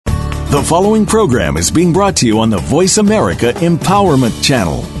The following program is being brought to you on the Voice America Empowerment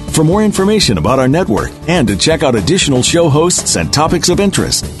Channel. For more information about our network and to check out additional show hosts and topics of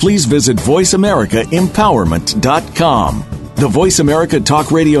interest, please visit voiceamericaempowerment.com. The Voice America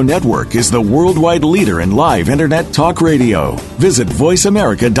Talk Radio Network is the worldwide leader in live Internet talk radio. Visit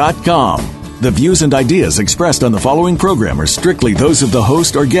voiceamerica.com. The views and ideas expressed on the following program are strictly those of the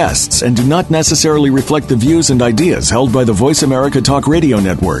host or guests and do not necessarily reflect the views and ideas held by the Voice America Talk Radio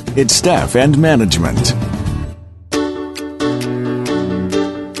Network, its staff, and management.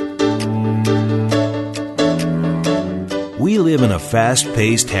 We live in a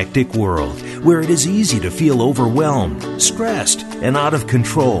fast-paced, hectic world where it is easy to feel overwhelmed, stressed, and out of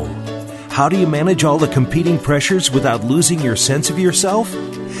control. How do you manage all the competing pressures without losing your sense of yourself?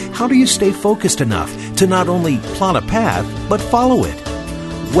 How do you stay focused enough to not only plot a path, but follow it?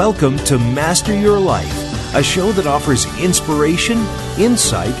 Welcome to Master Your Life, a show that offers inspiration,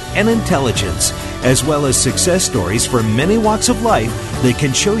 insight, and intelligence, as well as success stories from many walks of life that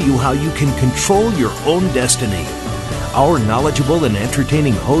can show you how you can control your own destiny. Our knowledgeable and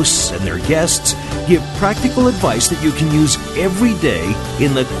entertaining hosts and their guests give practical advice that you can use every day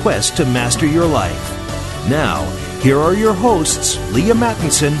in the quest to master your life. Now, here are your hosts, Leah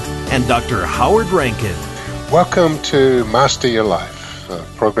Mattinson and Dr. Howard Rankin. Welcome to Master Your Life, a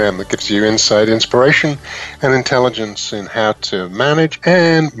program that gives you insight, inspiration, and intelligence in how to manage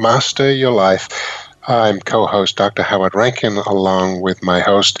and master your life. I'm co-host Dr. Howard Rankin, along with my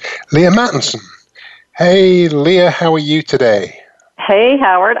host, Leah Mattinson. Hey, Leah, how are you today? Hey,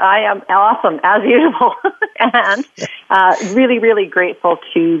 Howard. I am awesome, as usual, and really, really grateful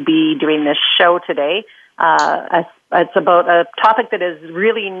to be doing this show today. It's about a topic that is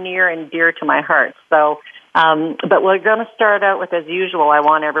really near and dear to my heart. So, but we're going to start out with, as usual, I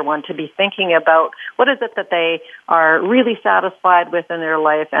want everyone to be thinking about what is it that they are really satisfied with in their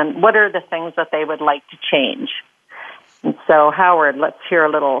life and what are the things that they would like to change. And so, Howard, let's hear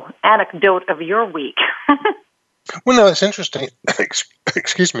a little anecdote of your week. Well, no, it's interesting.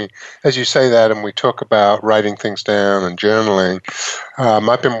 Excuse me. As you say that, and we talk about writing things down and journaling,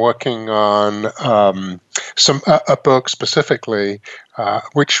 I've been working on a book specifically,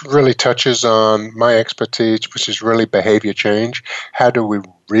 which really touches on my expertise, which is really behavior change. How do we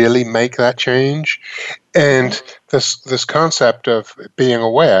really make that change? And this concept of being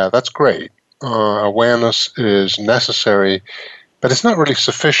aware, that's great. Awareness is necessary, but it's not really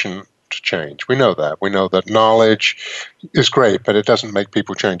sufficient to change. We know that. We know that knowledge is great, but it doesn't make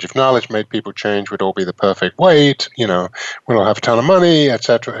people change. If knowledge made people change, we'd all be the perfect weight, we'd all have a ton of money, et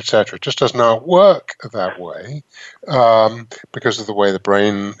cetera, et cetera. It just does not work that way because of the way the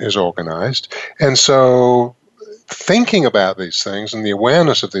brain is organized. And so thinking about these things and the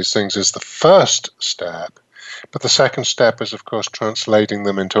awareness of these things is the first step. But the second step is, of course, translating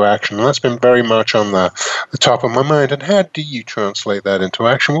them into action. And that's been very much on the top of my mind. And how do you translate that into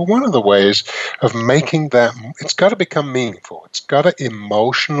action? Well, one of the ways of making that, it's got to become meaningful. It's got to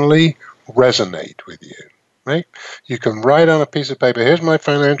emotionally resonate with you, right? You can write on a piece of paper, here's my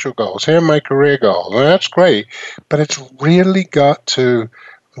financial goals, here are my career goals. Well, that's great. But it's really got to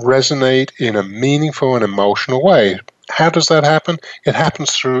resonate in a meaningful and emotional way. How does that happen? It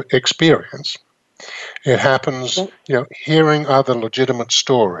happens through experience. It happens, hearing other legitimate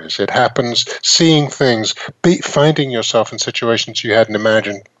stories. It happens seeing things, finding yourself in situations you hadn't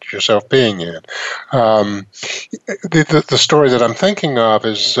imagined yourself being in. The story that I'm thinking of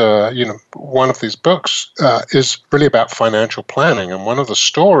is, one of these books is really about financial planning. And one of the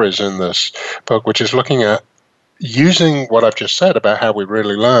stories in this book, which is looking at using what I've just said about how we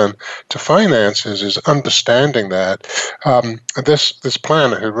really learn to finances, is understanding that this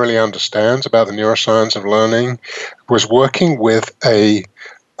planner who really understands about the neuroscience of learning was working with a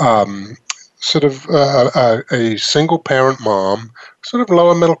single parent mom, sort of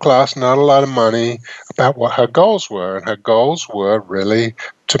lower middle class, not a lot of money, about what her goals were. And her goals were really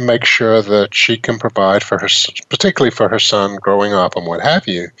to make sure that she can provide for her, particularly for her son growing up and what have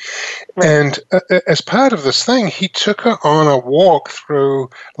you. Right. And as part of this thing, he took her on a walk through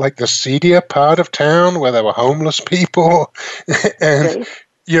like the seedier part of town where there were homeless people and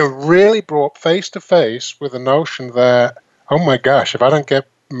really brought face to face with the notion that, oh my gosh, if I don't get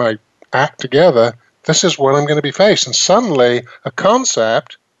my act together, this is what I'm going to be faced. And suddenly a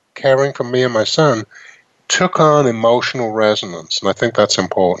concept, caring for me and my son, took on emotional resonance. And I think that's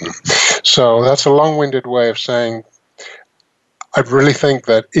important. So that's a long-winded way of saying, I really think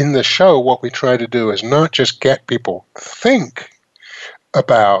that in the show, what we try to do is not just get people think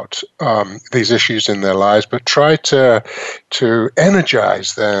about these issues in their lives, but try to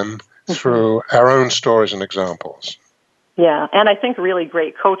energize them through our own stories and examples. Yeah, and I think really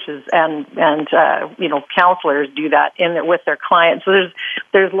great coaches and counselors do that with their clients. So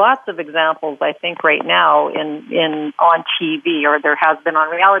there's lots of examples, I think, right now in on TV, or there has been on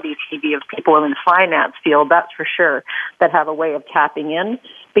reality TV, of people in the finance field, that's for sure, that have a way of tapping in,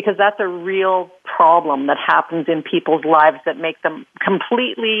 because that's a real problem that happens in people's lives that make them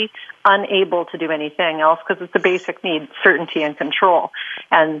completely unable to do anything else, because it's a basic need, certainty and control.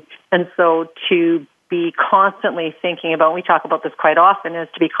 And so to be constantly thinking about, we talk about this quite often, is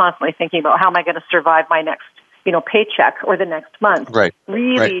to be constantly thinking about how am I going to survive my next, paycheck or the next month.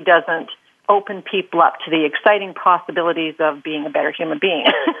 Really doesn't open people up to the exciting possibilities of being a better human being.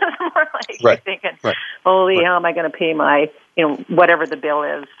 More like thinking, how am I going to pay my, whatever the bill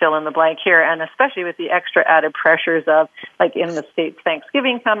is, fill in the blank here. And especially with the extra added pressures of, like in the States,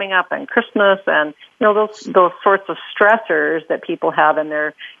 Thanksgiving coming up and Christmas, and those sorts of stressors that people have in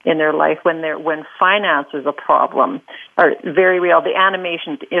their life when finance is a problem are very real. The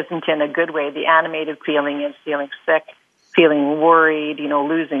animation isn't in a good way. The animated feeling is feeling sick, feeling worried,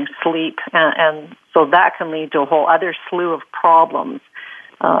 losing sleep, and so that can lead to a whole other slew of problems,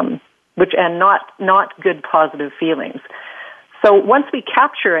 which not good positive feelings. So once we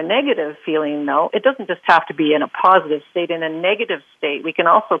capture a negative feeling, though, it doesn't just have to be in a positive state. In a negative state, we can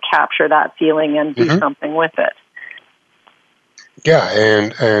also capture that feeling and do something with it. Yeah,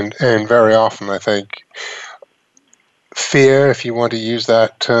 and very often I think fear, if you want to use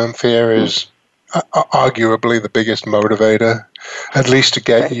that term, fear is arguably the biggest motivator, at least to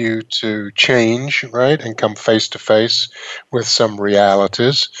get you to change, right, and come face to face with some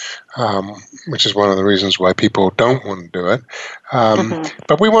realities, which is one of the reasons why people don't want to do it.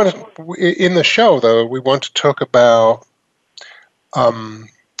 But we want to, in the show, though, we want to talk about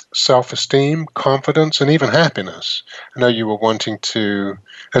self-esteem, confidence, and even happiness. I know you were wanting to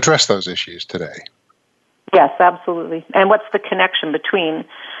address those issues today. Yes, absolutely. And what's the connection between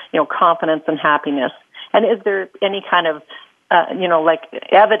confidence and happiness? And is there any kind of,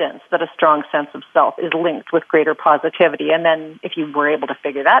 evidence that a strong sense of self is linked with greater positivity? And then if you were able to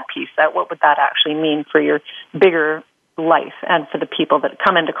figure that piece out, what would that actually mean for your bigger life and for the people that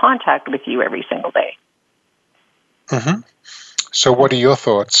come into contact with you every single day? So what are your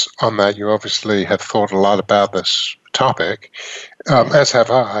thoughts on that? You obviously have thought a lot about this topic, as have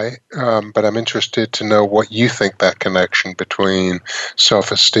I, but I'm interested to know what you think that connection between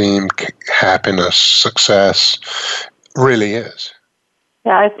self-esteem, happiness, success really is.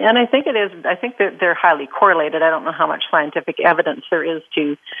 Yeah, and I think it is. I think that they're highly correlated. I don't know how much scientific evidence there is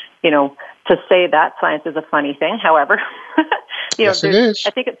to say that science is a funny thing. However, yes, it is.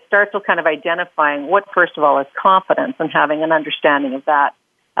 I think it starts with kind of identifying what, first of all, is confidence and having an understanding of that.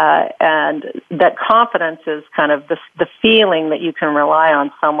 And that confidence is kind of the feeling that you can rely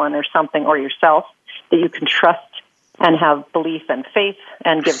on someone or something or yourself, that you can trust and have belief and faith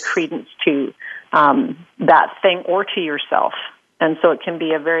and give credence to that thing or to yourself. And so it can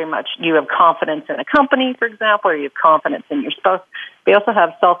be a very much, you have confidence in a company, for example, or you have confidence in your spouse. We also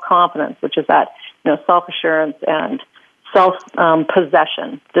have self-confidence, which is that, self-assurance and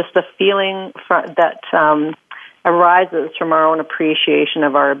self-possession, just the feeling that arises from our own appreciation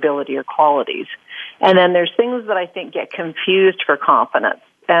of our ability or qualities. And then there's things that I think get confused for confidence.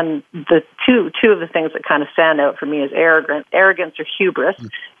 And the two of the things that kind of stand out for me is arrogance or hubris,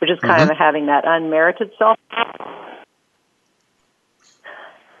 which is kind of having that unmerited self.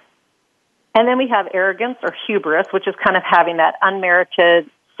 And then we have arrogance or hubris, which is kind of having that unmerited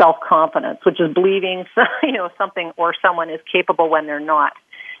self-confidence, which is believing something or someone is capable when they're not.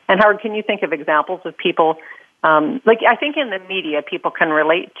 And Howard, can you think of examples of people, I think in the media people can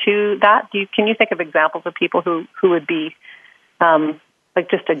relate to that? Can you think of examples of people who would be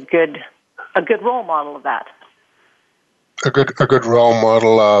just a good role model of that? A good role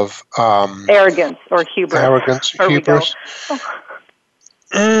model of arrogance or hubris. Arrogance, hubris.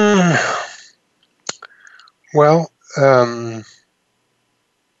 Well,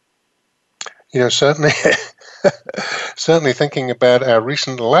 certainly, certainly thinking about our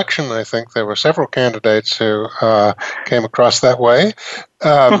recent election, I think there were several candidates who came across that way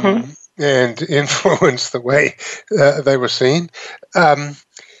and influenced the way they were seen.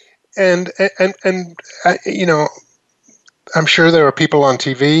 I'm sure there are people on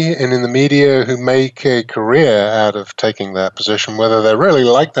TV and in the media who make a career out of taking that position. Whether they really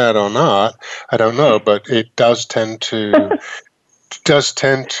like that or not, I don't know. But it does tend to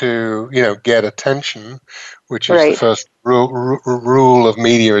get attention, which is the first rule of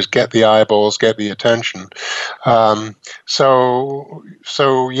media: is get the eyeballs, get the attention. So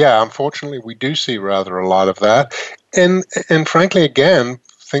yeah, unfortunately, we do see rather a lot of that, and frankly, again,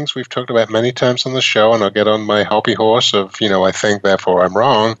 things we've talked about many times on the show, and I'll get on my hobby horse of, I think, therefore I'm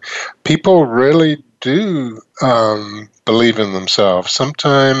wrong. People really do believe in themselves,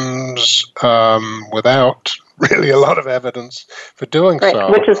 sometimes without really a lot of evidence for doing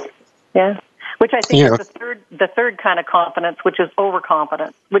so. Which I think is the third kind of confidence, which is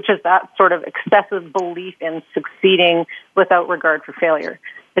overconfidence, which is that sort of excessive belief in succeeding without regard for failure.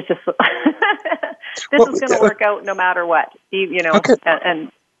 It's just this is going to work out no matter what, Okay.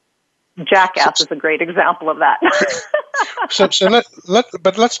 And Jackass is a great example of that.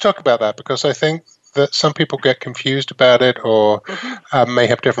 But let's talk about that, because I think that some people get confused about it, or may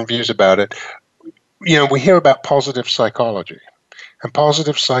have different views about it. We hear about positive psychology. And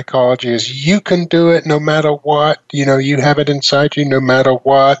positive psychology is you can do it no matter what. You have it inside you no matter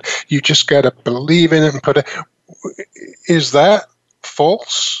what. You just got to believe in it and put it. Is that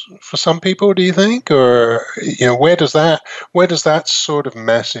false for some people, do you think? Or, where does that sort of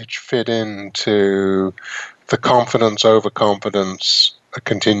message fit into the confidence, overconfidence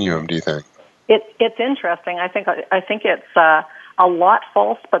continuum, do you think? It's interesting. I think it's a lot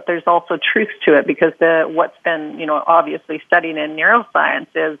false, but there's also truth to it, because what's been, obviously studied in neuroscience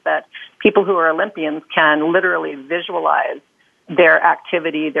is that people who are Olympians can literally visualize their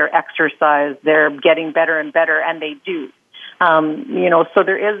activity, their exercise, they're getting better and better, and they do. So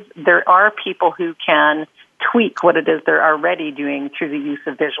there are people who can tweak what it is they're already doing through the use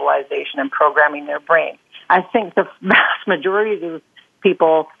of visualization and programming their brain. I think the vast majority of those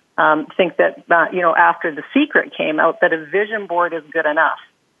people think that, after The Secret came out, that a vision board is good enough,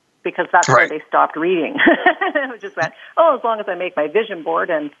 because that's where they stopped reading. Just went, as long as I make my vision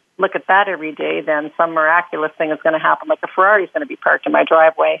board and look at that every day, then some miraculous thing is going to happen, like a Ferrari is going to be parked in my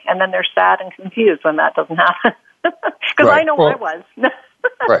driveway. And then they're sad and confused when that doesn't happen. Because I know I was.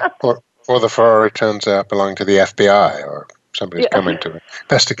 Right. Or the Ferrari turns out belonging to the FBI, or somebody's coming to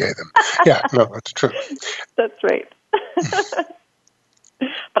investigate them. Yeah, no, that's true. That's right.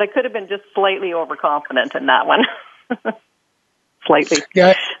 But I could have been just slightly overconfident in that one. Slightly.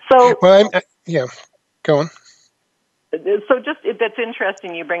 Yeah. So, go on. So that's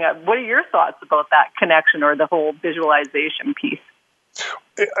interesting you bring up. What are your thoughts about that connection, or the whole visualization piece?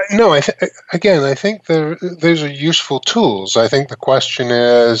 No, I think those are useful tools. I think the question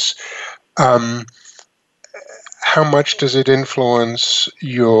is, how much does it influence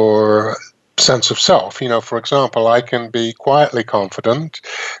your sense of self? For example, I can be quietly confident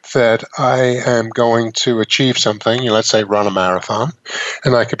that I am going to achieve something, let's say run a marathon,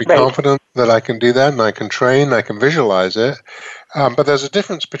 and I could be confident that I can do that, and I can train, I can visualize it. But there's a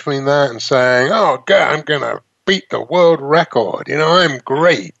difference between that and saying, oh, God, I'm going to beat the world record, I'm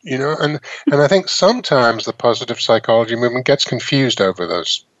great, and I think sometimes the positive psychology movement gets confused over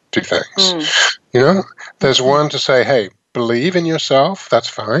those two things. There's one to say, hey, believe in yourself, that's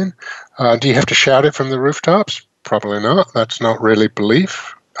fine. Do you have to shout it from the rooftops? Probably not. That's not really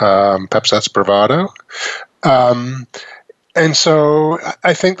belief. Perhaps that's bravado. And so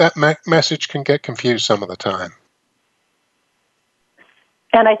I think that message can get confused some of the time.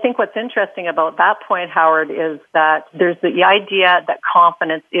 And I think what's interesting about that point, Howard, is that there's the idea that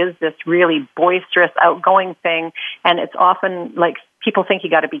confidence is this really boisterous, outgoing thing, and it's often like people think you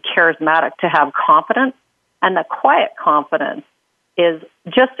got to be charismatic to have confidence, and the quiet confidence is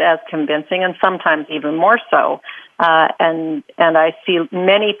just as convincing, and sometimes even more so. And I see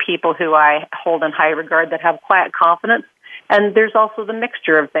many people who I hold in high regard that have quiet confidence, and there's also the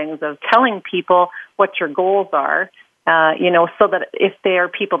mixture of things of telling people what your goals are. So that if they are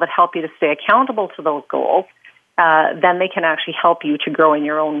people that help you to stay accountable to those goals, then they can actually help you to grow in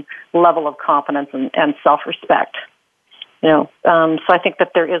your own level of confidence and self-respect. So I think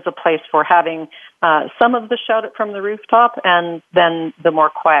that there is a place for having some of the shout it from the rooftop, and then the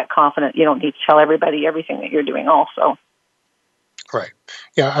more quiet, confident, you don't need to tell everybody everything that you're doing also. Right.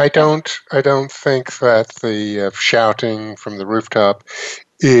 Yeah, I don't think that the shouting from the rooftop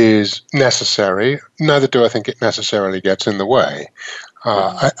is necessary. Neither do I think it necessarily gets in the way.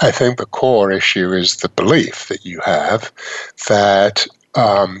 I think the core issue is the belief that you have that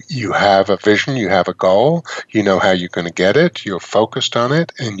you have a vision, you have a goal, you know how you're going to get it, you're focused on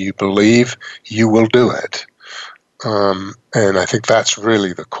it, and you believe you will do it. And I think that's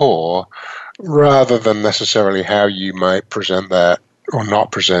really the core, rather than necessarily how you might present that or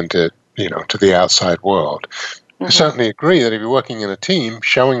not present it, to the outside world. I certainly agree that if you're working in a team,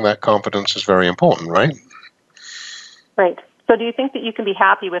 showing that confidence is very important, right? Right. So do you think that you can be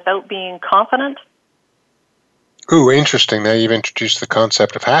happy without being confident? Ooh, interesting. Now you've introduced the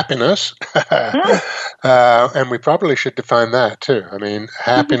concept of happiness. And we probably should define that too. I mean,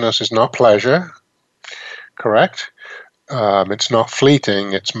 happiness is not pleasure, correct? It's not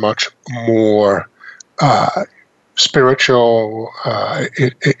fleeting. It's much more spiritual.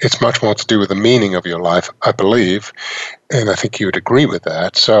 It's much more to do with the meaning of your life, I believe, and I think you would agree with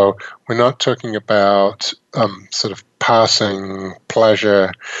that. So we're not talking about sort of passing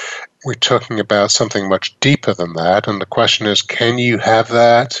pleasure. We're talking about something much deeper than that. And the question is, can you have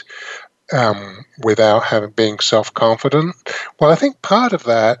that without being self-confident? Well, I think part of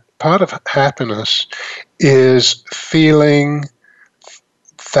happiness is feeling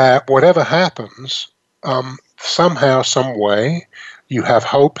that whatever happens, somehow, some way, you have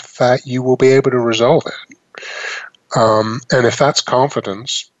hope that you will be able to resolve it. And if that's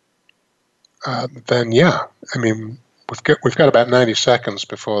confidence, then yeah. I mean, we've got about 90 seconds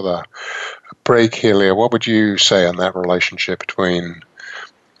before the break here, Leah. What would you say on that relationship between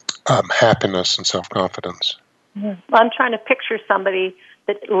happiness and self-confidence? I'm trying to picture somebody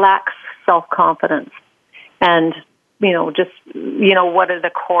that lacks self-confidence, and what are the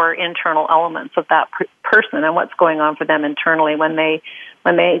core internal elements of that person, and what's going on for them internally when they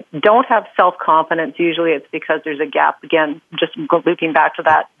don't have self-confidence. Usually, it's because there's a gap. Again, just looping back to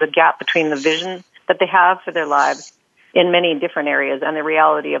that, the gap between the vision that they have for their lives in many different areas and the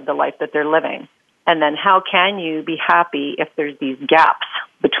reality of the life that they're living. And then, how can you be happy if there's these gaps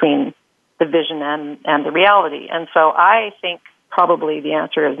between the vision and the reality? And so, I think probably the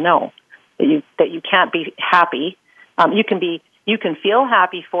answer is no. That you can't be happy. You can feel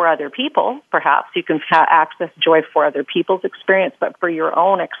happy for other people, perhaps. You can access joy for other people's experience, but for your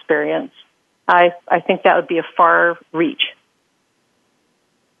own experience, I think that would be a far reach.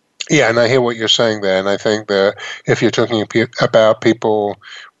 Yeah, and I hear what you're saying there, and I think that if you're talking about people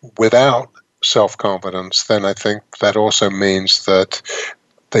without self-confidence, then I think that also means that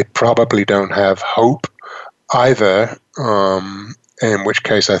they probably don't have hope either, in which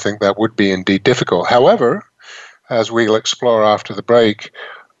case I think that would be indeed difficult. However, as we'll explore after the break,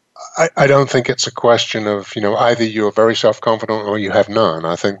 I don't think it's a question of, either you're very self-confident or you have none.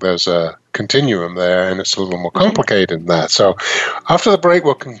 I think there's a continuum there, and it's a little more complicated than that. So after the break,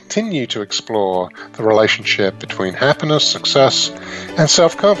 we'll continue to explore the relationship between happiness, success, and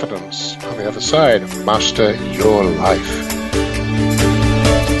self-confidence on the other side of Master Your Life.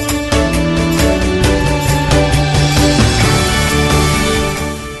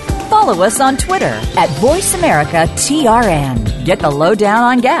 Follow us on Twitter at VoiceAmericaTRN. Get the lowdown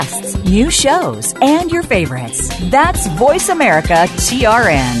on guests, new shows, and your favorites. That's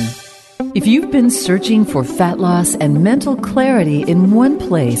VoiceAmericaTRN. If you've been searching for fat loss and mental clarity in one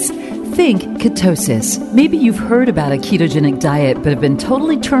place, think ketosis. Maybe you've heard about a ketogenic diet but have been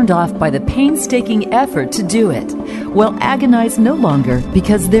totally turned off by the painstaking effort to do it. Well, agonize no longer,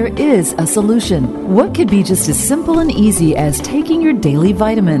 because there is a solution. What could be just as simple and easy as taking your daily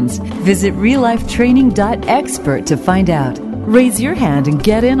vitamins? Visit reallifetraining.expert to find out. Raise your hand and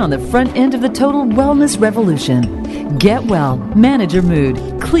get in on the front end of the total wellness revolution. Get well, manage your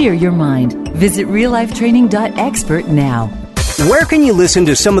mood, clear your mind. Visit reallifetraining.expert now. Where can you listen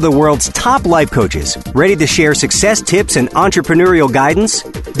to some of the world's top life coaches, ready to share success tips and entrepreneurial guidance?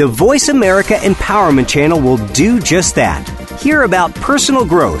 The Voice America Empowerment Channel will do just that. Hear about personal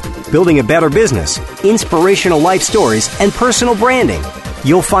growth, building a better business, inspirational life stories, and personal branding.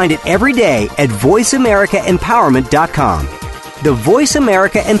 You'll find it every day at voiceamericaempowerment.com. The Voice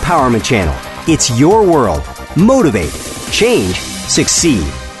America Empowerment Channel. It's your world. Motivate, change, succeed.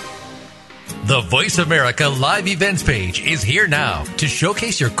 The Voice America Live Events page is here now to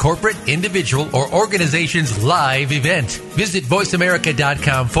showcase your corporate, individual, or organization's live event. Visit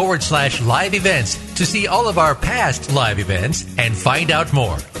voiceamerica.com/live events to see all of our past live events and find out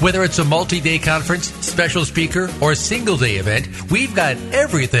more. Whether it's a multi-day conference, special speaker, or single-day event, we've got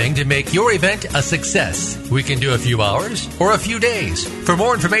everything to make your event a success. We can do a few hours or a few days. For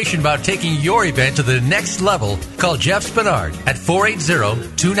more information about taking your event to the next level, call Jeff Spinard at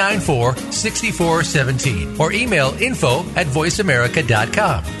 480-294-6417 or email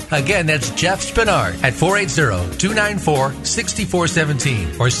info@voiceamerica.com. Again, that's Jeff Spinard at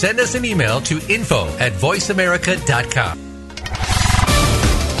 480-294-6417 or send us an email to info@voiceamerica.com.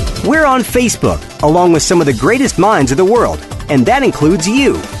 We're on Facebook, along with some of the greatest minds of the world, and that includes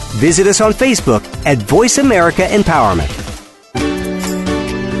you. Visit us on Facebook at Voice America Empowerment.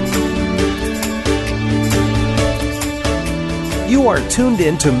 You are tuned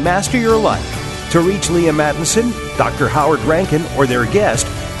in to Master Your Life. To reach Leah Mattinson, Dr. Howard Rankin, or their guest,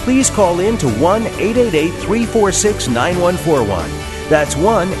 please call in to 1-888-346-9141. That's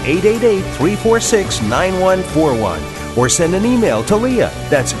 1-888-346-9141. Or send an email to Leah,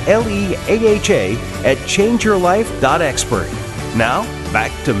 that's Leaha, at changeyourlife.expert. Now, back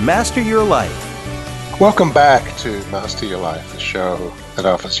to Master Your Life. Welcome back to Master Your Life, the show that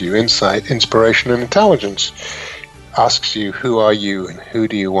offers you insight, inspiration, and intelligence. Asks you, who are you and who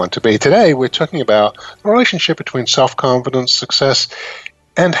do you want to be? Today, we're talking about the relationship between self-confidence, success,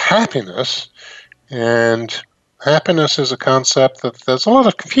 and happiness. And happiness is a concept that there's a lot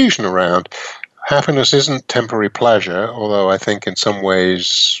of confusion around. Happiness isn't temporary pleasure, although I think in some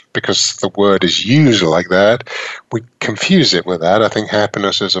ways, because the word is used like that, we confuse it with that. I think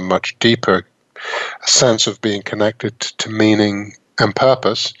happiness is a much deeper sense of being connected to meaning and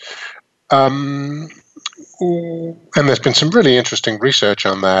purpose. And there's been some really interesting research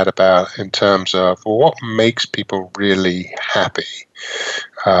on that in terms of what makes people really happy.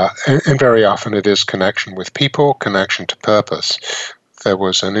 And very often it is connection with people, connection to purpose. There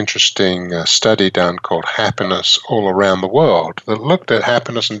was an interesting study done called Happiness All Around the World that looked at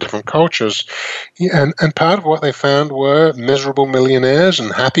happiness in different cultures. And part of what they found were miserable millionaires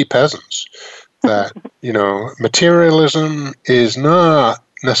and happy peasants. That, materialism is not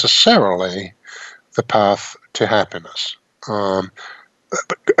necessarily the path to happiness.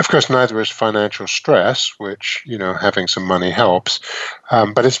 But of course, neither is financial stress, which, having some money helps.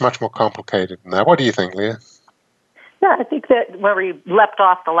 But it's much more complicated than that. What do you think, Leah? Yeah, I think that where we left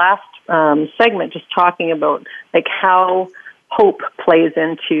off the last segment, just talking about like how hope plays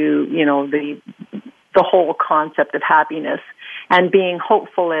into, the whole concept of happiness. And being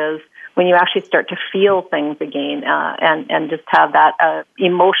hopeful is when you actually start to feel things again and just have that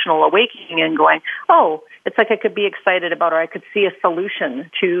emotional awakening and going, oh, it's like I could be excited about, or I could see a solution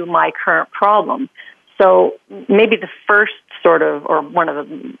to my current problem. So maybe the first sort of, or one of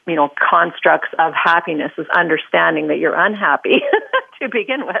the, constructs of happiness is understanding that you're unhappy to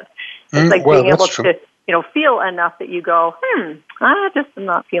begin with. It's like being able to, feel enough that you go, I just am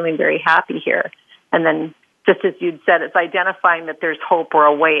not feeling very happy here. And then just as you'd said, it's identifying that there's hope or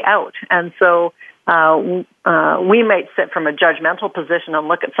a way out. And so we might sit from a judgmental position and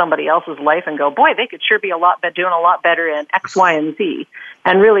look at somebody else's life and go, boy, they could sure be doing a lot better in X, Y, and Z.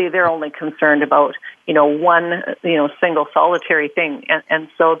 And really, they're only concerned about, one, single solitary thing. And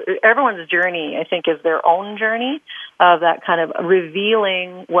so everyone's journey, I think, is their own journey of that kind of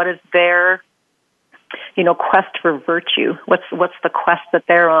revealing what is their, quest for virtue. What's the quest that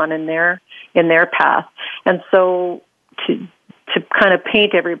they're on in their path. And so to kind of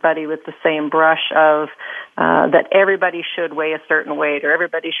paint everybody with the same brush of that everybody should weigh a certain weight or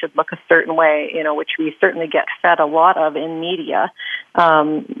everybody should look a certain way, which we certainly get fed a lot of in media,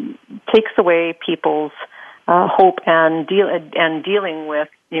 takes away people's hope and dealing with,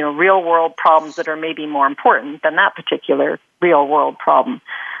 real world problems that are maybe more important than that particular real world problem.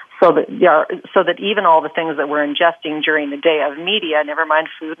 So that even all the things that we're ingesting during the day of media, never mind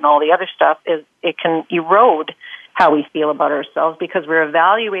food and all the other stuff, it can erode how we feel about ourselves because we're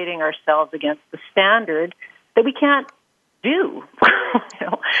evaluating ourselves against the standard that we can't do.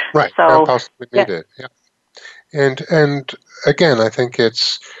 Right. So, can't possibly meet it. Yeah. And again, I think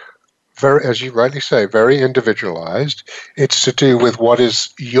it's very, as you rightly say, very individualized. It's to do with what is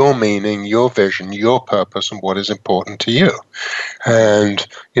your meaning, your vision, your purpose, and what is important to you. And,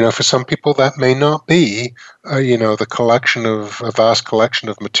 for some people that may not be, the collection of a vast collection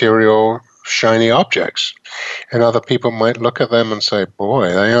of material, shiny objects. And other people might look at them and say,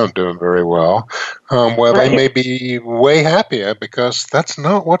 boy, they aren't doing very well. They may be way happier because that's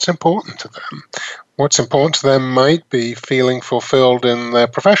not what's important to them. What's important to them might be feeling fulfilled in their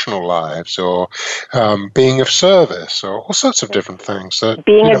professional lives or being of service or all sorts of different things.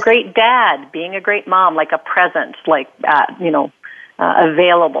 Being a great dad, being a great mom, like a present,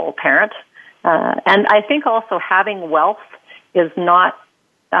 available parent. And I think also having wealth is not,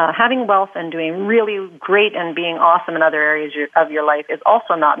 having wealth and doing really great and being awesome in other areas of your life is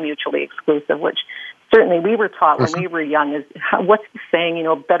also not mutually exclusive, which certainly we were taught when we were young is, what's the saying,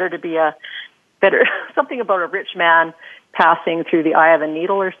 better something about a rich man passing through the eye of a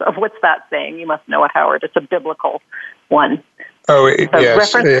needle or so. What's that saying? You must know it, Howard. It's a biblical one. Oh,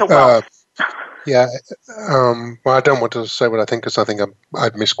 yes. Reference to wealth. Yeah. Well, I don't want to say what I think because I think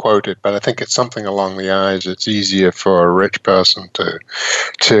I'd misquote it, but I think it's something along the lines. It's easier for a rich person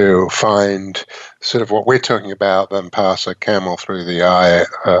to find sort of what we're talking about than pass a camel through the eye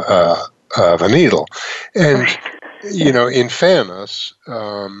of a needle. And, in fairness,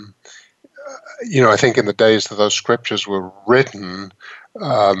 I think in the days that those scriptures were written,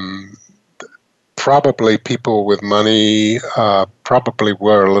 probably people with money probably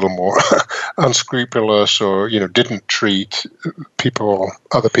were a little more unscrupulous or, didn't treat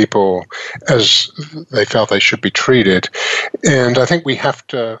other people as they felt they should be treated. And I think we have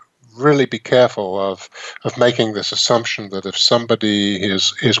to really be careful of making this assumption that if somebody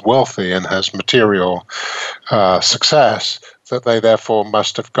is wealthy and has material success, that they therefore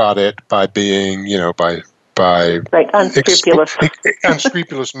must have got it by being, right, unscrupulous.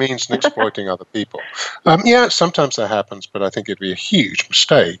 Unscrupulous means exploiting other people. Yeah, sometimes that happens, but I think it'd be a huge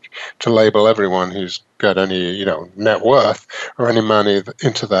mistake to label everyone who's got any, net worth or any money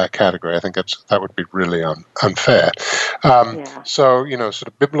into that category. I think that would be really unfair. So, sort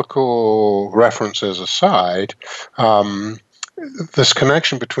of biblical references aside, this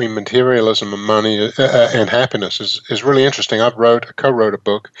connection between materialism and money and happiness is really interesting. I co-wrote a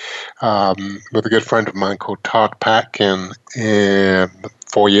book with a good friend of mine called Todd Patkin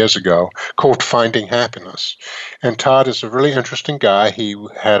 4 years ago called Finding Happiness. And Todd is a really interesting guy. He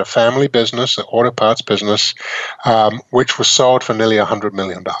had a family business, an auto parts business, which was sold for nearly $100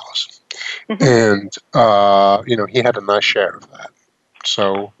 million. And, he had a nice share of that.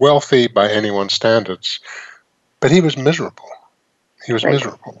 So wealthy by anyone's standards, but he was miserable. He was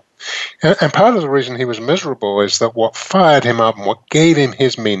miserable. And part of the reason he was miserable is that what fired him up and what gave him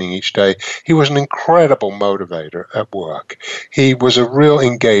his meaning each day, he was an incredible motivator at work. He was a real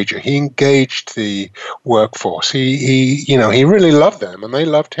engager. He engaged the workforce. He really loved them and they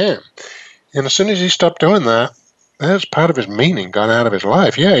loved him. And as soon as he stopped doing that, that's part of his meaning gone out of his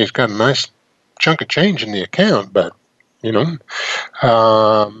life. Yeah, he's got a nice chunk of change in the account, but, not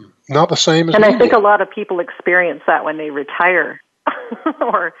the same as And I think a lot of people experience that when they retire.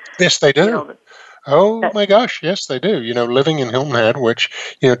 Yes, they do. My gosh, yes, they do. Living in Hilton Head,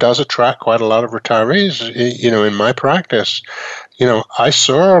 which, does attract quite a lot of retirees, in my practice, I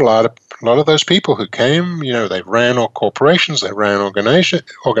saw a lot of those people who came, they ran all corporations, they ran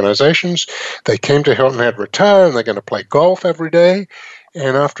organizations, they came to Hilton Head retire, and they're going to play golf every day.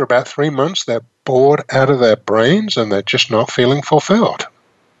 And after about 3 months, they're bored out of their brains and they're just not feeling fulfilled.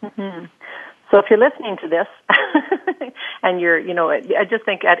 Mm-hmm. So if you're listening to this and you're, I just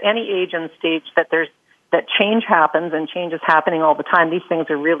think at any age and stage that change happens, and change is happening all the time. These things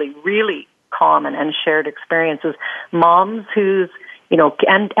are really, really common and shared experiences. Moms whose,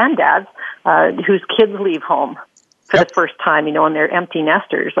 and dads whose kids leave home for the first time, and they're empty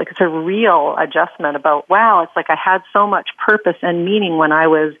nesters. Like, it's a real adjustment about, wow, it's like I had so much purpose and meaning when I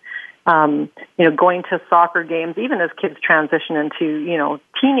was going to soccer games, even as kids transition into,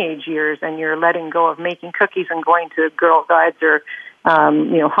 teenage years, and you're letting go of making cookies and going to Girl Guides or,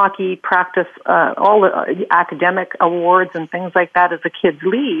 hockey practice, all the academic awards and things like that. As the kids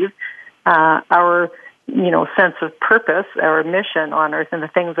leave, our, sense of purpose, our mission on earth and the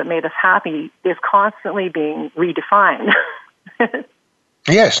things that made us happy is constantly being redefined.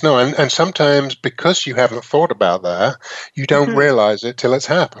 Yes, no, and sometimes because you haven't thought about that, you don't realize it till it's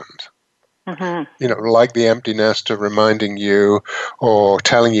happened. Mm-hmm. Like the empty nester reminding you or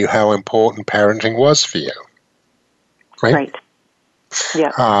telling you how important parenting was for you. Right?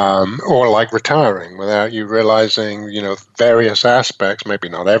 Yeah. Or like retiring without you realizing, various aspects, maybe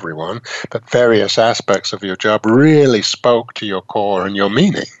not everyone, but various aspects of your job really spoke to your core and your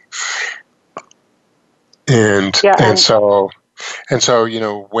meaning. And so,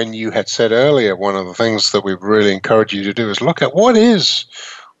 when you had said earlier, one of the things that we really encourage you to do is look at what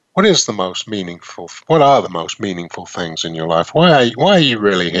are the most meaningful things in your life? Why are you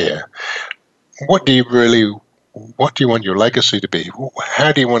really here? What do you want your legacy to be?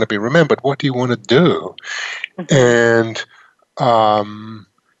 How do you want to be remembered? What do you want to do? Mm-hmm.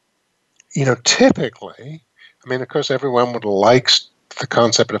 And, typically, of course, everyone would like the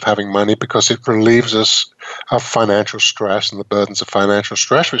concept of having money because it relieves us of financial stress and the burdens of financial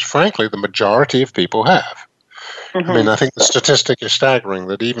stress, which, frankly, the majority of people have. Mm-hmm. I think the statistic is staggering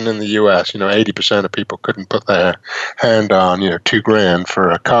that even in the U.S., 80% of people couldn't put their hand on, $2,000 for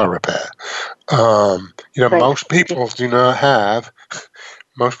a car repair. Most people do not have.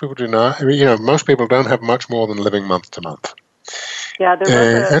 Most people do not. Most people don't have much more than living month to month. Yeah,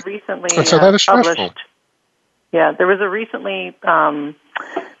 there was a recently so that is stressful. Published. Yeah, there was a recently, I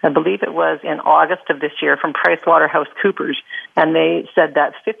believe it was in August of this year, from PricewaterhouseCoopers, and they said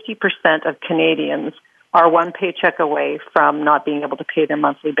that 50% of Canadians are one paycheck away from not being able to pay their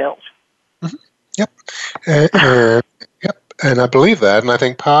monthly bills. Mm-hmm. Yep. Yep. And I believe that. And I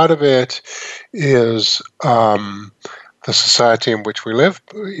think part of it is the society in which we live,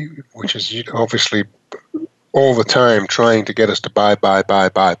 which is obviously all the time trying to get us to buy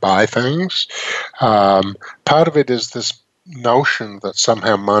things. Part of it is this notion that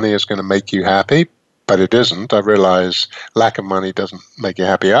somehow money is going to make you happy, but it isn't. I realize lack of money doesn't make you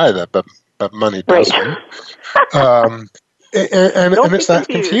happy either, but money doesn't. And it's that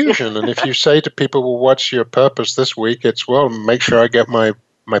confusion. And if you say to people, well, what's your purpose this week? It's, well, make sure I get my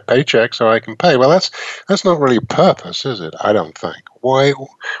my paycheck so I can pay. Well, that's not really purpose, is it? I don't think. Why,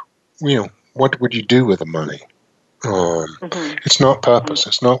 what would you do with the money? It's not purpose.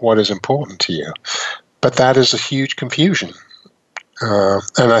 It's not what is important to you. But that is a huge confusion.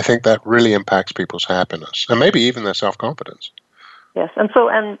 And I think that really impacts people's happiness and maybe even their self-confidence. Yes, and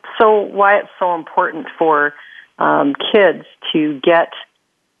so why it's so important for kids to get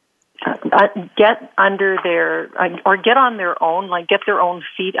under their, or get on their own, like get their own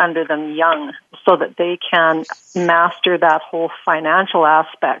feet under them young, so that they can master that whole financial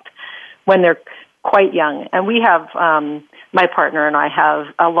aspect when they're quite young. And we have, my partner and I have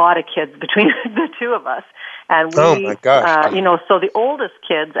a lot of kids between the two of us. And we, oh my gosh. So the oldest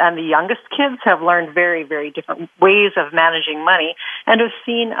kids and the youngest kids have learned very, very different ways of managing money and have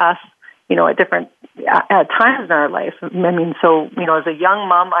seen us, at different times in our life. I mean, so, as a young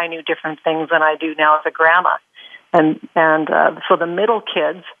mom, I knew different things than I do now as a grandma. And so the middle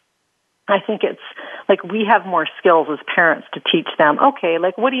kids, I think it's like we have more skills as parents to teach them, okay,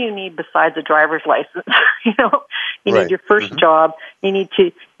 like what do you need besides a driver's license? You right. need your first job. You need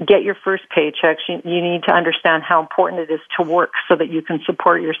to get your first paychecks. You need to understand how important it is to work so that you can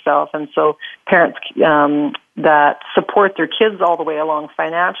support yourself. And so parents that support their kids all the way along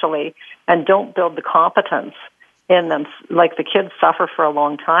financially and don't build the competence in them, like the kids suffer for a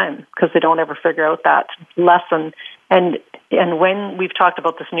long time because they don't ever figure out that lesson. And when we've talked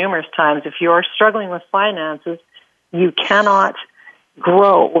about this numerous times, if you're struggling with finances, you cannot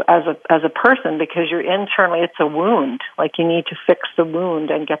grow as a person because you're internally, it's a wound. Like you need to fix the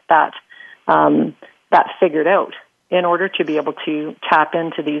wound and get that figured out in order to be able to tap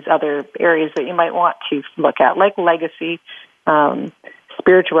into these other areas that you might want to look at, like legacy,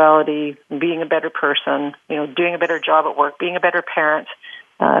 spirituality, being a better person, doing a better job at work, being a better parent.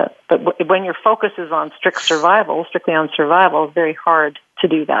 But when your focus is on strictly on survival, it's very hard to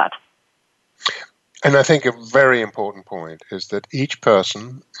do that. And I think a very important point is that each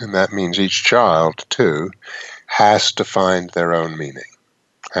person, and that means each child too, has to find their own meaning.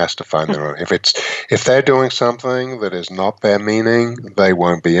 Has to find their own. If they're doing something that is not their meaning, they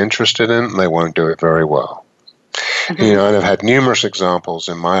won't be interested in it, and they won't do it very well. Mm-hmm. And I've had numerous examples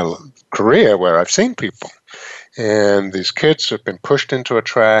in my career where I've seen people, and these kids have been pushed into a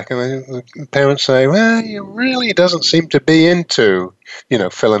track, and the parents say, well, he really doesn't seem to be into,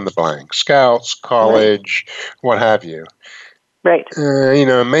 fill in the blank, scouts, college, right. What have you. Right.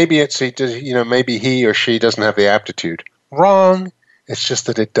 Maybe maybe he or she doesn't have the aptitude. Wrong. It's just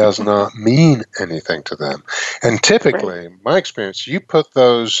that it does not mean anything to them. And typically, in my experience, you put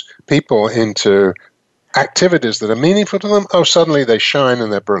those people into activities that are meaningful to them, suddenly they shine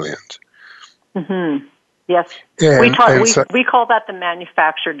and they're brilliant. Mm-hmm. Yes. And, we call that the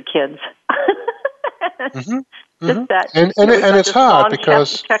manufactured kids. Mm-hmm. Just that. And it's hard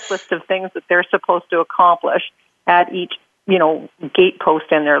because checklist of things that they're supposed to accomplish at each,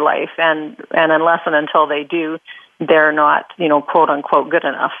 gatepost in their life. And unless and until they do, they're not, quote unquote, good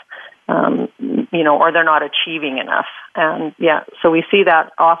enough. Or they're not achieving enough. And so we see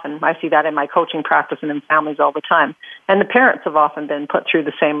that often. I see that in my coaching practice and in families all the time. And the parents have often been put through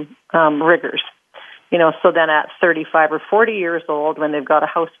the same rigors. So then at 35 or 40 years old, when they've got a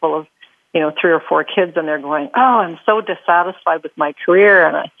house full of, 3 or 4 kids, and they're going, I'm so dissatisfied with my career,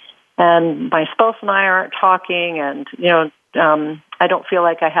 and my spouse and I aren't talking, and, I don't feel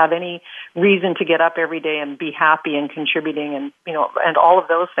like I have any reason to get up every day and be happy and contributing and, and all of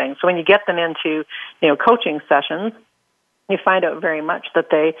those things. So when you get them into, coaching sessions, you find out very much that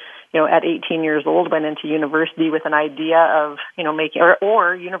they, at 18 years old went into university with an idea of, making,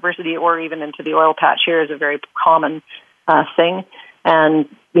 or university or even into the oil patch here is a very common thing. And,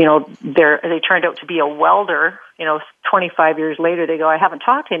 they turned out to be a welder. 25 years later, they go, I haven't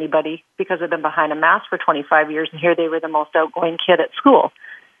talked to anybody because I've been behind a mask for 25 years, and here they were the most outgoing kid at school.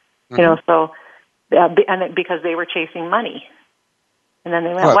 Mm-hmm. Because they were chasing money. And then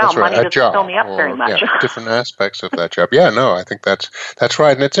they went, money doesn't fill me up very much. Yeah, different aspects of that job. Yeah, no, I think that's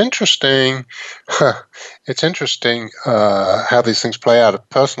right. And it's interesting. It's interesting how these things play out. A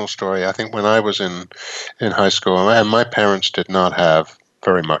personal story. I think when I was in high school, and my parents did not have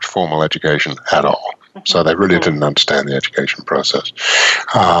very much formal education at all. Mm-hmm. So they really didn't understand the education process.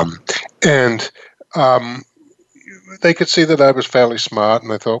 They could see that I was fairly smart,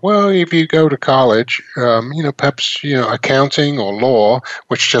 and they thought, well, if you go to college, perhaps, accounting or law,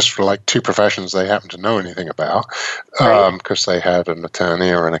 which just for like 2 professions they happen to know anything about, because they had an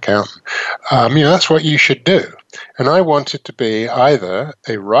attorney or an accountant, that's what you should do. And I wanted to be either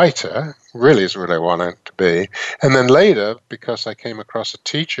a writer, really is what I wanted to be, and then later, because I came across a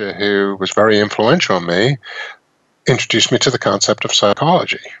teacher who was very influential on me, introduced me to the concept of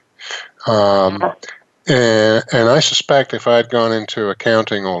psychology. And I suspect if I had gone into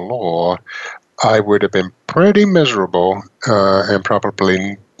accounting or law, I would have been pretty miserable and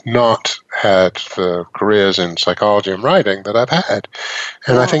probably not had the careers in psychology and writing that I've had.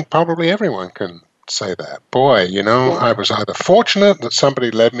 And I think probably everyone can say that. Boy, I was either fortunate that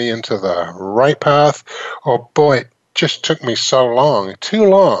somebody led me into the right path, or boy, it just took me so long, too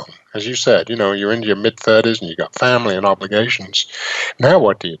long. As you said, you're into your mid-30s and you've got family and obligations. Now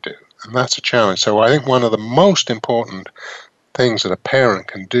what do you do? And that's a challenge. So I think one of the most important things that a parent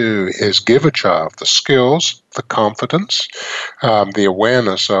can do is give a child the skills, the confidence, the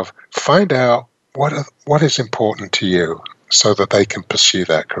awareness of find out what is important to you so that they can pursue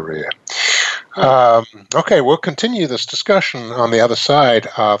that career. Okay, we'll continue this discussion on the other side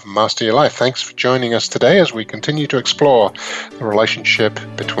of Master Your Life. Thanks for joining us today as we continue to explore the relationship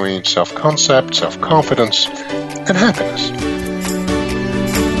between self-concept, self-confidence, and happiness.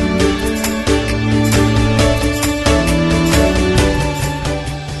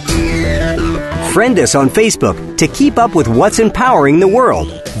 Friend us on Facebook to keep up with what's empowering the world.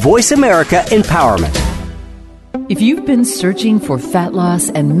 Voice America Empowerment. If you've been searching for fat loss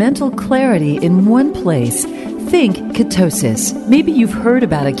and mental clarity in one place, think ketosis. Maybe you've heard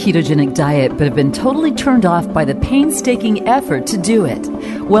about a ketogenic diet but have been totally turned off by the painstaking effort to do it.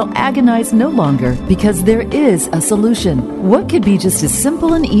 Well, agonize no longer, because there is a solution. What could be just as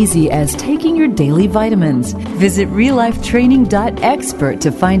simple and easy as taking your daily vitamins? Visit reallifetraining.expert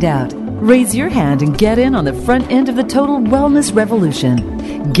to find out. Raise your hand and get in on the front end of the total wellness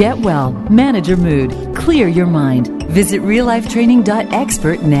revolution. Get well, manage your mood, clear your mind. Visit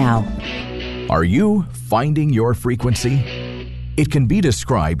reallifetraining.expert now. Are you finding your frequency? It can be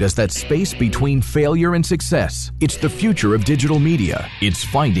described as that space between failure and success. It's the future of digital media. It's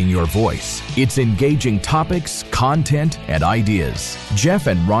finding your voice. It's engaging topics, content, and ideas. Jeff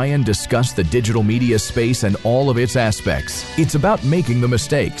and Ryan discuss the digital media space and all of its aspects. It's about making the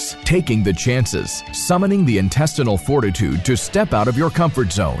mistakes, taking the chances, summoning the intestinal fortitude to step out of your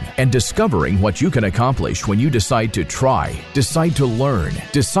comfort zone, and discovering what you can accomplish when you decide to try, decide to learn,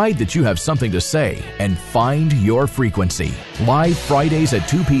 decide that you have something to say, and find your frequency. Live Fridays at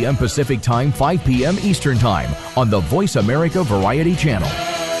 2 p.m. Pacific Time, 5 p.m. Eastern Time on the Voice America Variety Channel.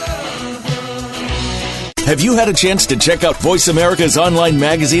 Have you had a chance to check out Voice America's online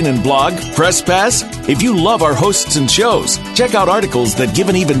magazine and blog, Press Pass? If you love our hosts and shows, check out articles that give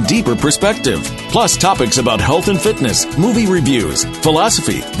an even deeper perspective. Plus topics about health and fitness, movie reviews,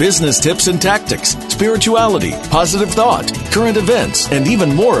 philosophy, business tips and tactics, spirituality, positive thought, current events, and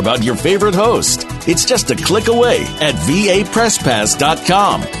even more about your favorite host. It's just a click away at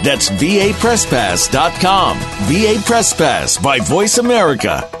vapresspass.com. That's vapresspass.com. VA Press Pass by Voice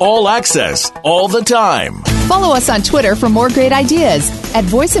America. All access, all the time. Follow us on Twitter for more great ideas at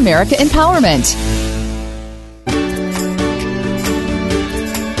Voice America Empowerment.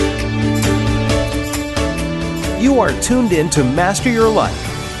 You are tuned in to Master Your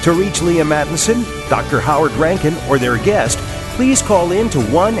Life. To reach Leah Mattinson, Dr. Howard Rankin, or their guest, please call in to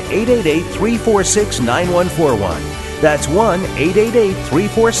 1-888-346-9141. That's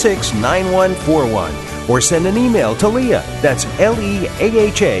 1-888-346-9141. Or send an email to Leah, that's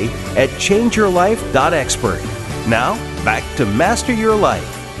Leaha, at changeyourlife.expert. Now, back to Master Your Life.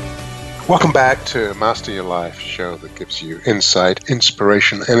 Welcome back to Master Your Life, show that gives you insight,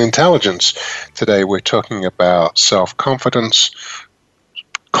 inspiration, and intelligence. Today we're talking about self-confidence,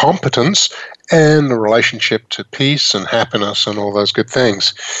 competence, and the relationship to peace and happiness and all those good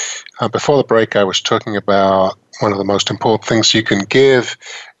things. Before the break, I was talking about one of the most important things you can give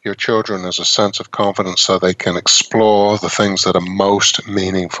your children is a sense of confidence so they can explore the things that are most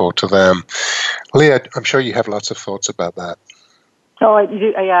meaningful to them. Leah, I'm sure you have lots of thoughts about that. Oh, I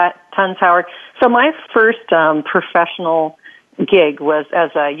do. Yeah, tons, Howard. So my first professional gig was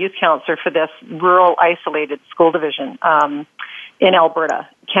as a youth counselor for this rural isolated school division in Alberta,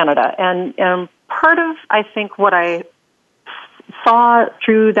 Canada. And part of, I think, what I saw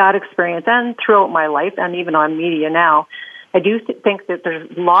through that experience and throughout my life and even on media now, I do think that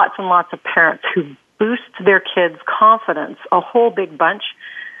there's lots and lots of parents who boost their kids' confidence, a whole big bunch,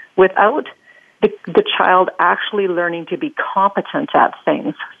 without the child actually learning to be competent at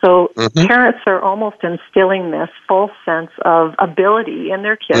things. So parents are almost instilling this false sense of ability in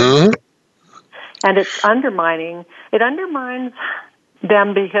their kids. And it undermines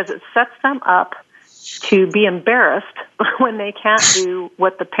them because it sets them up to be embarrassed when they can't do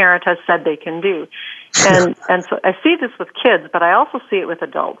what the parent has said they can do. And so I see this with kids, but I also see it with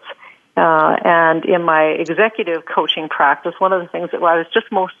adults. And in my executive coaching practice, one of the things that was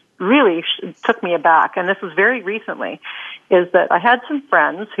just most really took me aback, and this was very recently, is that I had some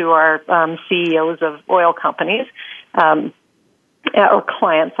friends who are CEOs of oil companies, or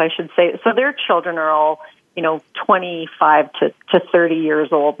clients, I should say. So their children are all, 25 to 30 years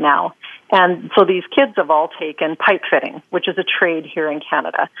old now. And so these kids have all taken pipe fitting, which is a trade here in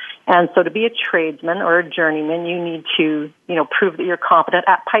Canada. And so to be a tradesman or a journeyman, you need to, prove that you're competent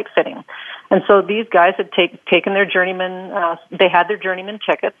at pipe fitting. And so these guys had taken their journeyman, they had their journeyman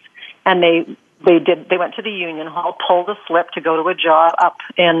tickets, and they went to the union hall, pulled a slip to go to a job up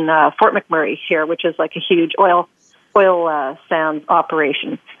in Fort McMurray here, which is like a huge oil sands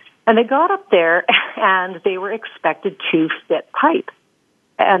operation. And they got up there, and they were expected to fit pipe,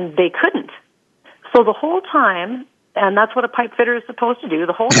 and they couldn't. So the whole time, and that's what a pipe fitter is supposed to do,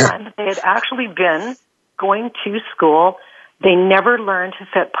 the whole time that they had actually been going to school, they never learned to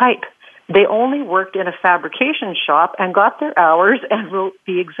fit pipe. They only worked in a fabrication shop and got their hours and wrote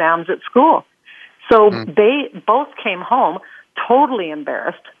the exams at school. So they both came home totally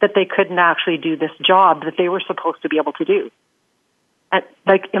embarrassed that they couldn't actually do this job that they were supposed to be able to do. And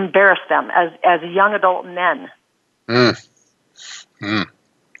embarrassed them as young adult men.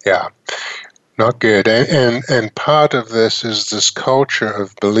 Yeah, not good. And part of this is this culture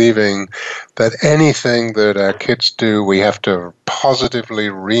of believing that anything that our kids do, we have to positively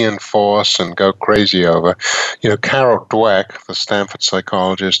reinforce and go crazy over. Carol Dweck, the Stanford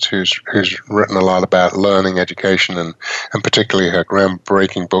psychologist who's written a lot about learning, education, and particularly her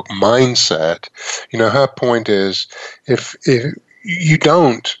groundbreaking book, Mindset, her point is if you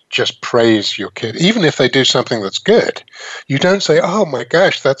don't just praise your kid, even if they do something that's good. You don't say, oh my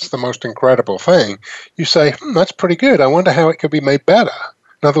gosh, that's the most incredible thing. You say, that's pretty good. I wonder how it could be made better.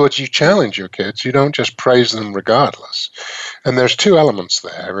 In other words, you challenge your kids. You don't just praise them regardless. And there's two elements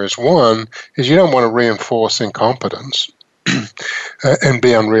there. One is you don't want to reinforce incompetence and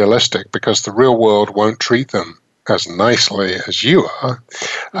be unrealistic, because the real world won't treat them as nicely as you are.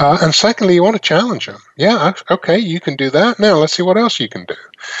 And secondly, you want to challenge them. Yeah, okay, you can do that. Now let's see what else you can do,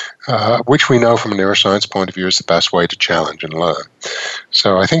 which we know from a neuroscience point of view is the best way to challenge and learn.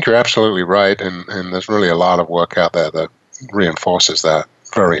 So I think you're absolutely right, and there's really a lot of work out there that reinforces that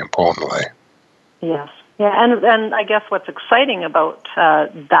very importantly. Yes. Yeah, and I guess what's exciting about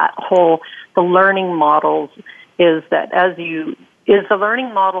the learning models is that the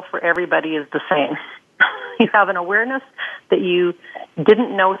learning model for everybody is the same. You have an awareness that you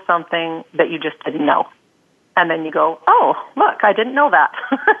didn't know something that you just didn't know. And then you go, oh, look, I didn't know that.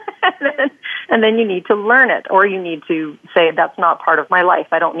 and then you need to learn it, or you need to say, that's not part of my life.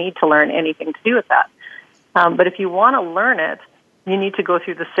 I don't need to learn anything to do with that. But if you want to learn it, you need to go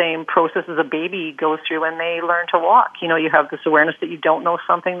through the same process as a baby goes through when they learn to walk. You have this awareness that you don't know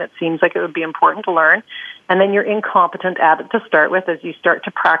something that seems like it would be important to learn, and then you're incompetent at it to start with as you start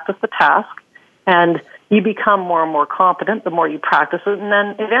to practice the task. And you become more and more competent the more you practice it, and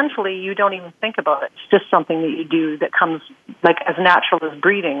then eventually you don't even think about it. It's just something that you do that comes like as natural as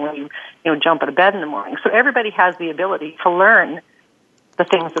breathing when you jump out of bed in the morning. So everybody has the ability to learn the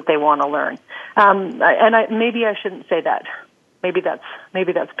things that they want to learn. Maybe I shouldn't say that. Maybe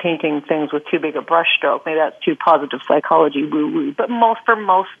that's painting things with too big a brushstroke. Maybe that's too positive psychology woo-woo. But for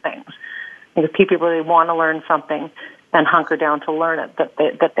most things, if people really want to learn something and hunker down to learn it,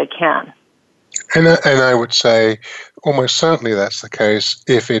 that they can. And I would say almost certainly that's the case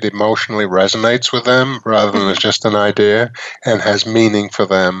if it emotionally resonates with them rather than as just an idea and has meaning for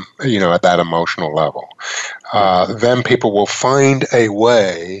them, at that emotional level. Then people will find a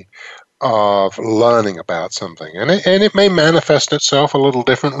way of learning about something. And it may manifest itself a little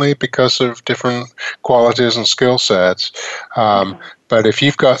differently because of different qualities and skill sets. But if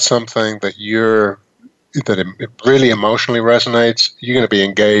you've got something that it really emotionally resonates, you're going to be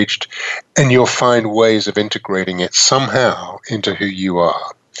engaged, and you'll find ways of integrating it somehow into who you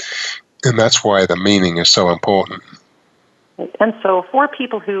are. And that's why the meaning is so important. And so for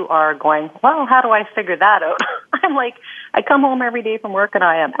people who are going, well, how do I figure that out? I'm like, I come home every day from work and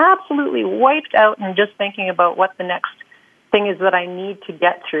I am absolutely wiped out and just thinking about what the next thing is that I need to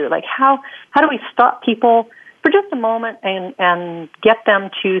get through. Like how do we stop people for just a moment and get them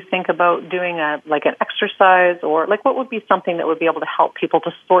to think about doing an exercise, or what would be something that would be able to help people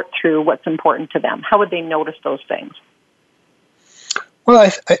to sort through what's important to them? How would they notice those things? Well,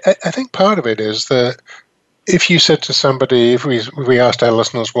 I think part of it is that if you said to somebody, if we asked our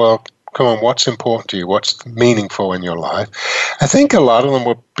listeners, well, come on, what's important to you? What's meaningful in your life? I think a lot of them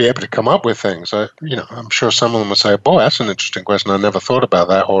will be able to come up with things. I'm sure some of them will say, boy, that's an interesting question. I never thought about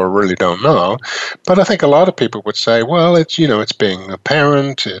that, or I really don't know. But I think a lot of people would say, well, it's being a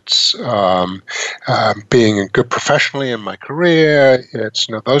parent, it's being good professionally in my career. It's,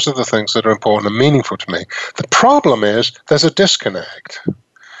 those are the things that are important and meaningful to me. The problem is there's a disconnect.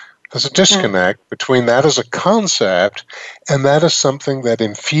 There's a disconnect between that as a concept and that as something that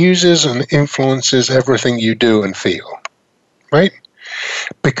infuses and influences everything you do and feel, right?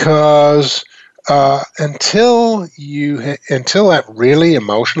 Because until that really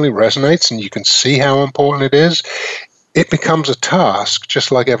emotionally resonates and you can see how important it is, it becomes a task just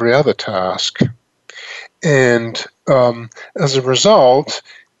like every other task. And as a result,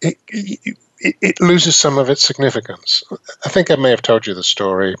 it loses some of its significance. I think I may have told you the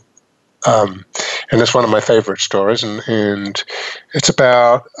story. And it's one of my favorite stories, and it's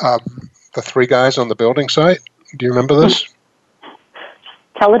about the three guys on the building site. Do you remember this?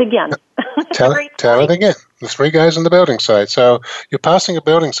 Tell it again. Tell it again. The three guys on the building site. So you're passing a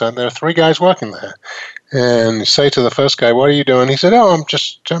building site, and there are three guys working there. And you say to the first guy, "What are you doing?" He said, "Oh, I'm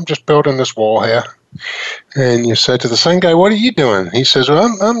just building this wall here." And you say to the second guy, "What are you doing?" He says,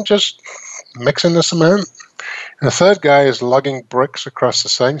 "Well, I'm just mixing the cement." And the third guy is lugging bricks across the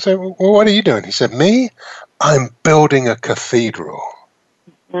site. You say, "Well, what are you doing?" He said, "Me? I'm building a cathedral."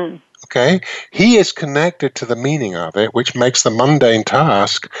 Okay? He is connected to the meaning of it, which makes the mundane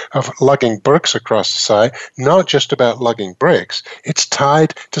task of lugging bricks across the site not just about lugging bricks. It's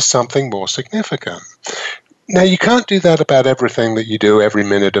tied to something more significant. Now, you can't do that about everything that you do every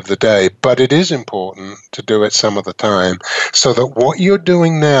minute of the day, but it is important to do it some of the time so that what you're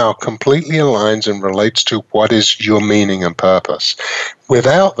doing now completely aligns and relates to what is your meaning and purpose.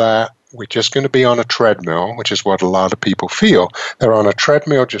 Without that, we're just going to be on a treadmill, which is what a lot of people feel. They're on a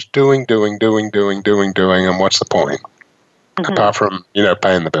treadmill just doing, and what's the point? Apart from,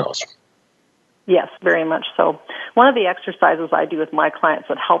 paying the bills. Yes, very much so. One of the exercises I do with my clients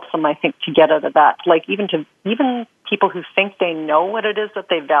that helps them, I think, to get out of that, like even people who think they know what it is that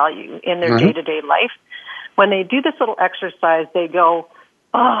they value in their day-to-day life, when they do this little exercise, they go,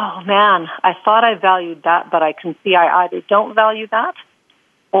 oh, man, I thought I valued that, but I can see I either don't value that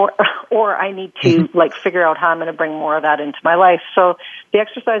or I need to figure out how I'm going to bring more of that into my life. So the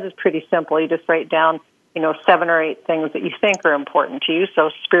exercise is pretty simple. You just write down 7 or 8 things that you think are important to you. So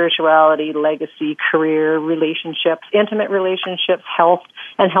spirituality, legacy, career, relationships, intimate relationships, health,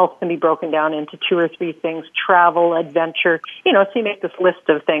 and health can be broken down into 2 or 3 things, travel, adventure, so you make this list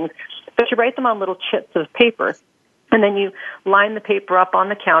of things, but you write them on little chits of paper. And then you line the paper up on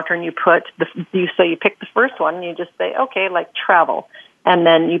the counter and you pick the first one and you just say, okay, like travel. And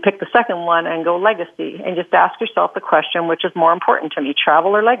then you pick the second one and go legacy and just ask yourself the question, which is more important to me,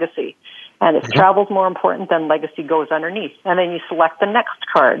 travel or legacy? And if travel's more important, then legacy goes underneath. And then you select the next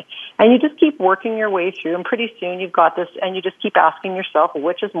card. And you just keep working your way through, and pretty soon you've got this, and you just keep asking yourself,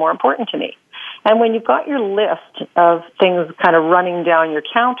 which is more important to me? And when you've got your list of things kind of running down your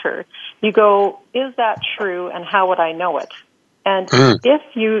counter, you go, is that true, and how would I know it? And if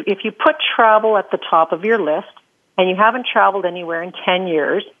you put travel at the top of your list, and you haven't traveled anywhere in 10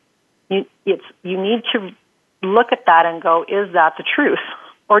 years, you need to look at that and go, is that the truth?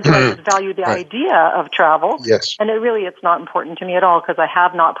 Or do I just value the idea of travel? Yes. And it's not important to me at all because I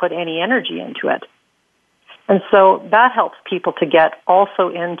have not put any energy into it. And so that helps people to get also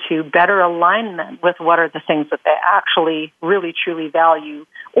into better alignment with what are the things that they actually really, truly value.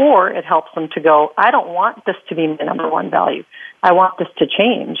 Or it helps them to go, I don't want this to be my number one value. I want this to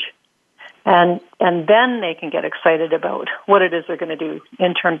change. And then they can get excited about what it is they're going to do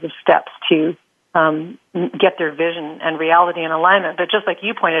in terms of steps to get their vision and reality in alignment. But just like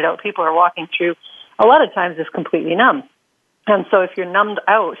you pointed out, people are walking through, a lot of times, is completely numb. And so if you're numbed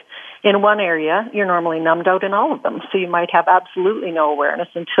out in one area, you're normally numbed out in all of them. So you might have absolutely no awareness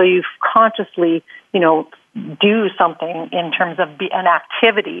until you consciously, do something in terms of an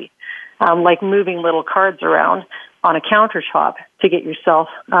activity, like moving little cards around on a countertop to get yourself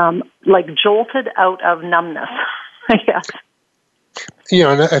jolted out of numbness, I guess.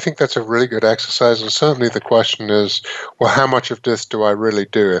 Yeah, and I think that's a really good exercise. And certainly the question is, well, how much of this do I really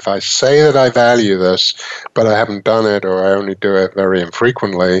do? If I say that I value this, but I haven't done it, or I only do it very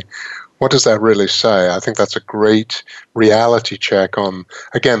infrequently, what does that really say? I think that's a great reality check on,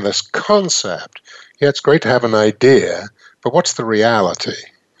 again, this concept. Yeah, it's great to have an idea, but what's the reality?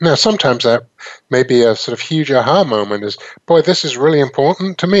 Now, sometimes that may be a sort of huge aha moment is, boy, this is really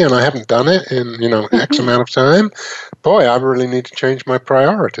important to me and I haven't done it in, X amount of time. Boy, I really need to change my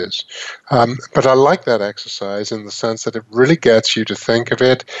priorities. But I like that exercise in the sense that it really gets you to think of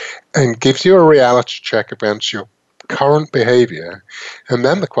it and gives you a reality check against your current behavior. And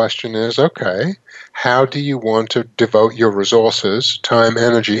then the question is, okay, how do you want to devote your resources, time,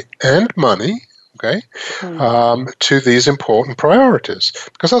 energy, and money, to these important priorities?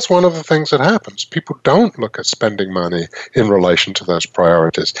 Because that's one of the things that happens. People don't look at spending money in relation to those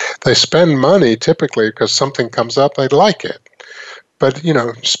priorities. They spend money typically because something comes up, they like it. But,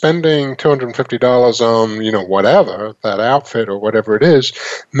 spending $250 on, whatever, that outfit or whatever it is,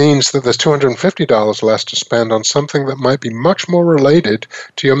 means that there's $250 less to spend on something that might be much more related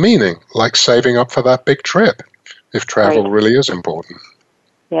to your meaning, like saving up for that big trip, if travel really is important.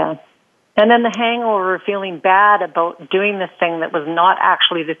 Yeah. And then the hangover of feeling bad about doing this thing that was not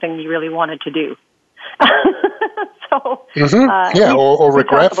actually the thing you really wanted to do. So, or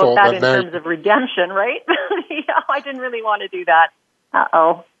regretful. About that in terms of redemption, right? I didn't really want to do that.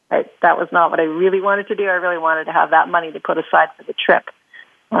 That was not what I really wanted to do. I really wanted to have that money to put aside for the trip.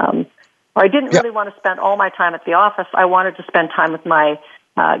 Or I didn't really want to spend all my time at the office. I wanted to spend time with my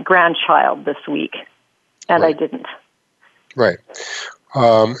grandchild this week, and I didn't. Right.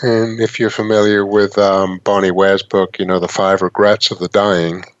 And if you're familiar with Bonnie Ware's book, The 5 Regrets of the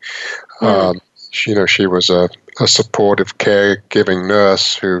Dying, she was a supportive, caregiving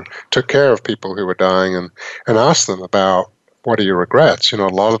nurse who took care of people who were dying and asked them about, what are your regrets? A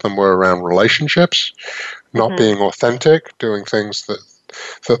lot of them were around relationships, not being authentic, doing things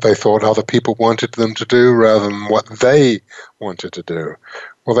that they thought other people wanted them to do rather than what they wanted to do.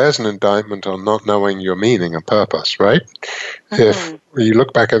 Well, there's an indictment on not knowing your meaning and purpose, right? If you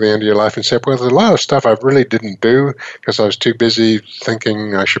look back at the end of your life and say, well, there's a lot of stuff I really didn't do because I was too busy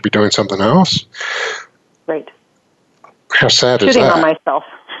thinking I should be doing something else. Right. How sad is that? Shooting on myself.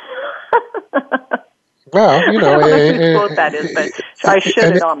 Well, I don't know whose quote that is, but I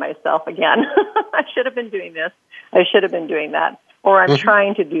shitted on myself again. I should have been doing this. I should have been doing that. Or I'm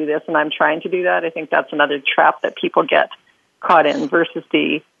trying to do this and I'm trying to do that. I think that's another trap that people get caught in versus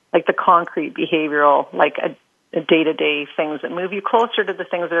the concrete behavioral, like a day-to-day things that move you closer to the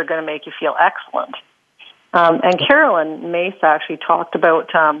things that are going to make you feel excellent. And Carolyn Mace actually talked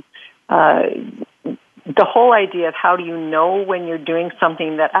about the whole idea of how do you know when you're doing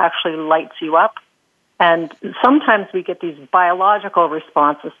something that actually lights you up. And sometimes we get these biological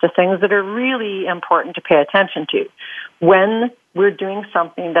responses to things that are really important to pay attention to when we're doing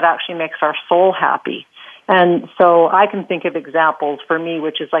something that actually makes our soul happy. And so I can think of examples for me,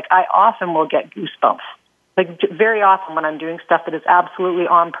 which is like I often will get goosebumps. Like very often when I'm doing stuff that is absolutely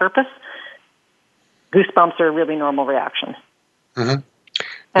on purpose, goosebumps are a really normal reaction. And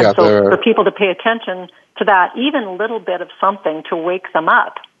so for people to pay attention to that, even a little bit of something to wake them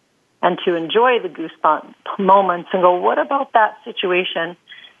up and to enjoy the goosebump moments and go, what about that situation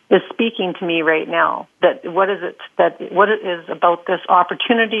is speaking to me right now? What it is about this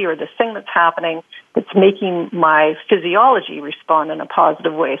opportunity or this thing that's happening that's making my physiology respond in a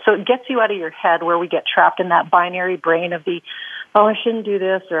positive way. So it gets you out of your head where we get trapped in that binary brain of I shouldn't do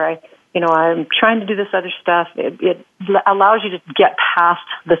this, or I'm trying to do this other stuff. It allows you to get past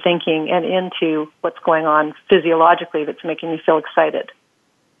the thinking and into what's going on physiologically that's making you feel excited.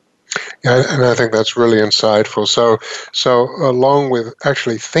 Yeah, and I think that's really insightful. So along with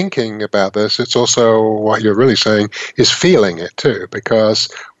actually thinking about this, it's also what you're really saying is feeling it too, because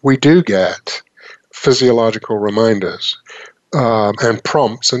we do get physiological reminders and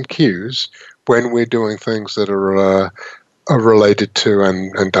prompts and cues when we're doing things that are related to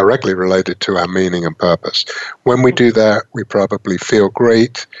and directly related to our meaning and purpose. When we do that, we probably feel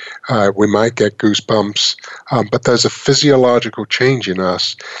great. We might get goosebumps, but there's a physiological change in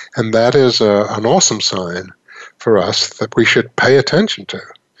us, and that is an awesome sign for us that we should pay attention to.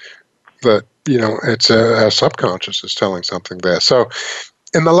 That, it's our subconscious is telling something there. So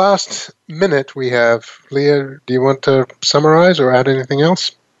in the last minute we have, Leah, do you want to summarize or add anything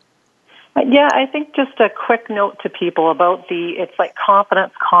else? Yeah, I think just a quick note to people about it's like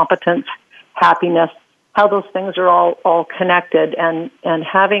confidence, competence, happiness, how those things are all connected, and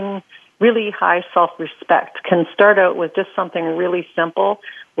having really high self-respect can start out with just something really simple,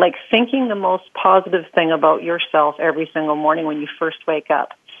 like thinking the most positive thing about yourself every single morning when you first wake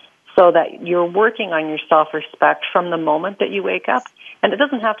up, so that you're working on your self-respect from the moment that you wake up. And it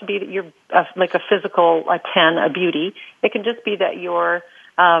doesn't have to be that you're like a physical, a 10, a beauty. It can just be that you're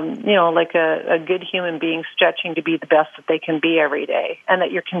like a good human being stretching to be the best that they can be every day, and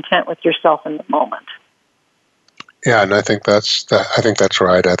that you're content with yourself in the moment. Yeah, and I think that's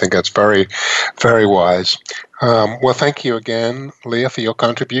right. I think that's very, very wise. Well, thank you again, Leah, for your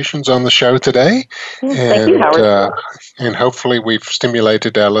contributions on the show today. Thank you, Howard. And hopefully we've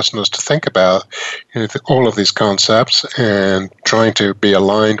stimulated our listeners to think about all of these concepts and trying to be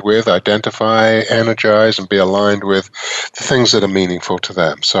aligned with, identify, energize, and be aligned with the things that are meaningful to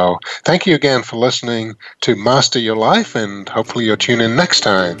them. So thank you again for listening to Master Your Life, and hopefully you'll tune in next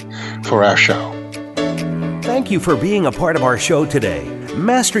time for our show. Thank you for being a part of our show today.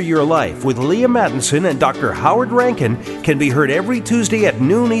 Master Your Life with Leah Mattinson and Dr. Howard Rankin can be heard every Tuesday at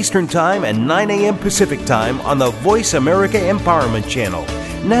noon Eastern Time and 9 a.m. Pacific Time on the Voice America Empowerment Channel.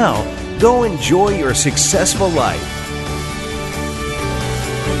 Now, go enjoy your successful life.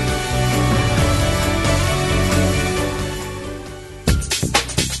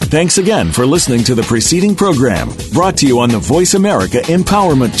 Thanks again for listening to the preceding program, brought to you on the Voice America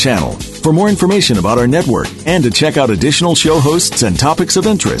Empowerment Channel. For more information about our network and to check out additional show hosts and topics of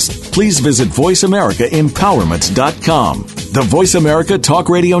interest, please visit voiceamericaempowerment.com. The Voice America Talk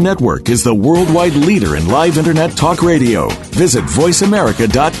Radio Network is the worldwide leader in live Internet talk radio. Visit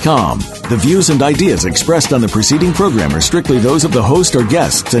voiceamerica.com. The views and ideas expressed on the preceding program are strictly those of the host or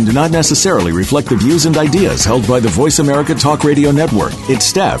guests and do not necessarily reflect the views and ideas held by the Voice America Talk Radio Network, its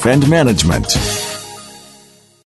staff, and management.